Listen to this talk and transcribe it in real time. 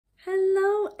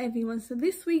everyone, so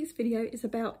this week's video is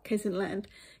about Kessingland.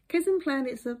 Kessingland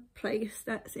is a place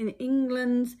that's in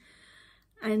England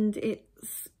and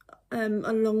it's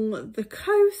along the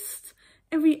coast.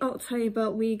 Every October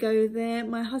we go there.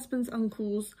 My husband's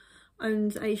uncles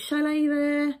owns a chalet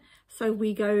there, so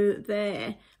we go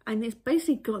there, and it's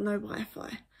basically got no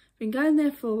Wi-Fi. Been going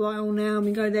there for a while now. I've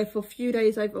been going there for a few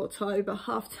days over October,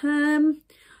 half term.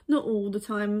 Not all the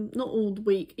time, not all the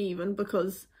week even,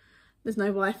 because there's no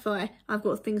Wi-Fi. I've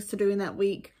got things to do in that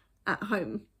week at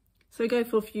home. So we go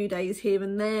for a few days here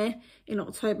and there in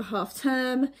October half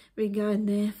term. We've been going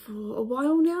there for a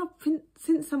while now,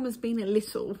 since summer's been a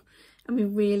little, and we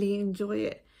really enjoy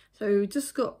it. So we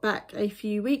just got back a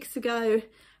few weeks ago,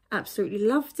 absolutely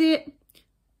loved it.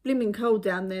 Blimmin' cold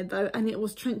down there though, and it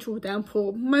was torrential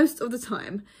downpour most of the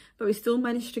time, but we still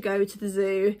managed to go to the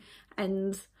zoo,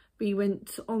 and we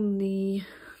went on the,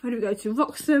 where did we go to?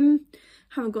 Wroxham.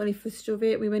 Haven't got any footage of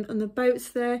it. We went on the boats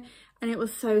there and it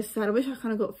was so sad. I wish I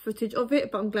kind of got footage of it,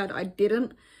 but I'm glad I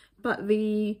didn't. But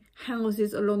the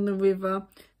houses along the river,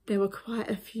 there were quite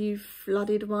a few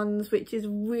flooded ones, which is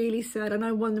really sad. I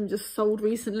know one of them just sold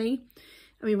recently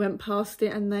and we went past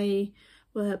it and they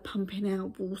were pumping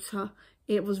out water.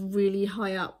 It was really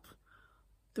high up,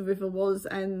 the river was,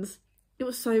 and it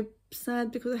was so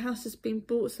sad because the house has been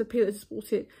bought, so people just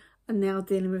bought it and now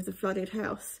dealing with the flooded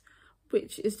house,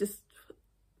 which is just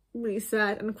really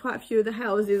sad. And quite a few of the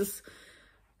houses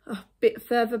a bit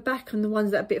further back, and the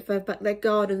ones that are a bit further back, their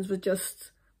gardens were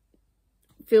just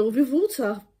filled with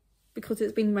water because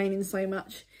it's been raining so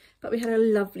much. But we had a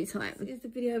lovely time. This is the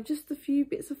video of just a few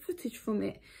bits of footage from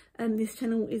it, and this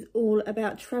channel is all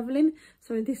about travelling,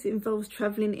 so this involves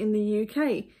travelling in the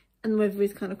UK, and the weather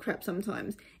is kind of crap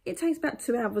sometimes. It takes about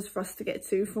 2 hours for us to get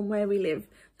to from where we live.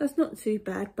 That's not too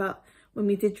bad, but when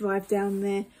we did drive down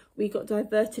there, we got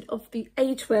diverted off the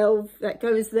A12 that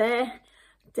goes there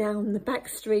down the back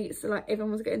streets. So like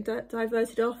everyone was getting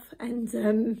diverted off,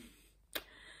 and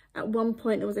at one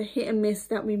point there was a hit and miss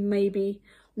that we maybe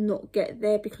not get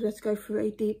there because we had to go through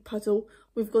a deep puddle.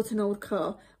 We've got an old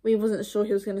car. We wasn't sure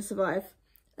he was going to survive.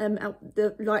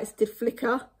 The lights did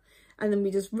flicker and then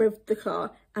we just revved the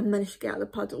car and managed to get out of the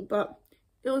puddle, but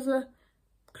it was a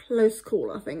close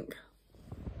call, I think.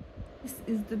 This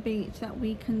is the beach that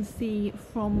we can see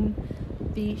from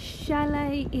the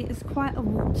chalet. It is quite a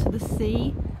walk to the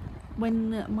sea.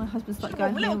 When my husband started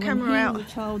going here, when he was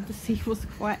a child, the sea was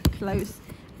quite close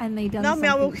and they done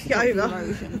something to stop the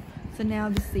erosion. So now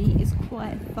the sea is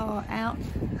quite far out.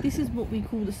 This is what we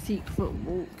call the secret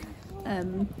walk.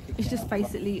 It's just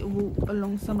basically a walk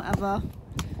along some other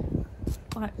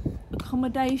like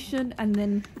accommodation, and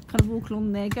then kind of walk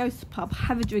along there, go to the pub,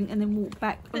 have a drink, and then walk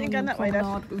back along the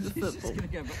promenade with the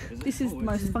football. This is the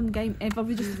most fun game ever.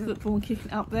 We just football and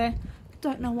kicking up there.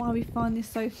 Don't know why we find this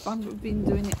so fun, but we've been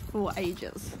doing it for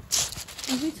ages.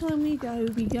 Every time we go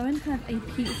and have a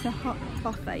Pizza Hut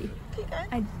buffet.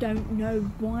 I don't know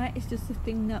why, it's just a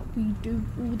thing that we do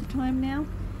all the time now.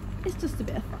 It's just a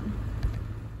bit of fun.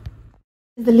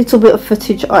 The little bit of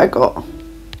footage I got.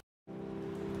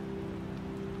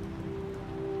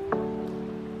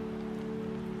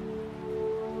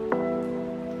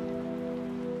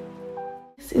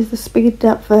 This is the speeded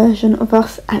up version of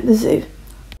us at the zoo.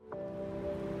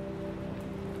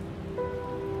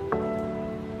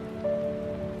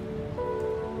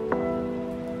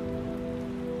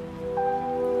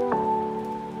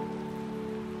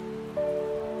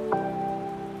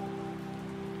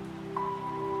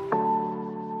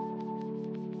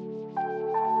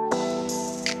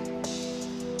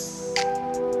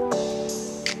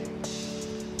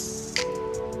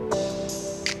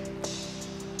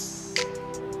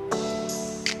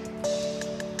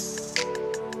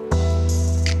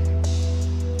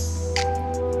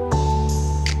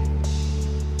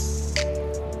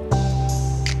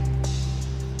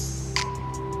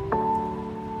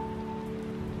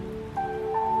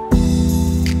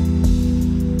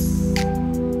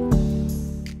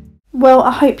 Well,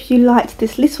 I hope you liked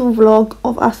this little vlog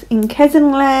of us in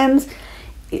Kessingland.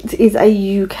 It is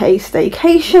a UK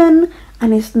staycation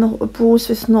and it's not abroad,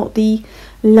 so it's not the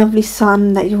lovely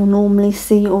sun that you'll normally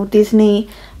see or Disney,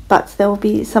 but there will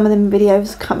be some of them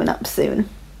videos coming up soon.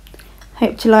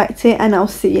 Hope you liked it, and I'll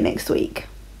see you next week.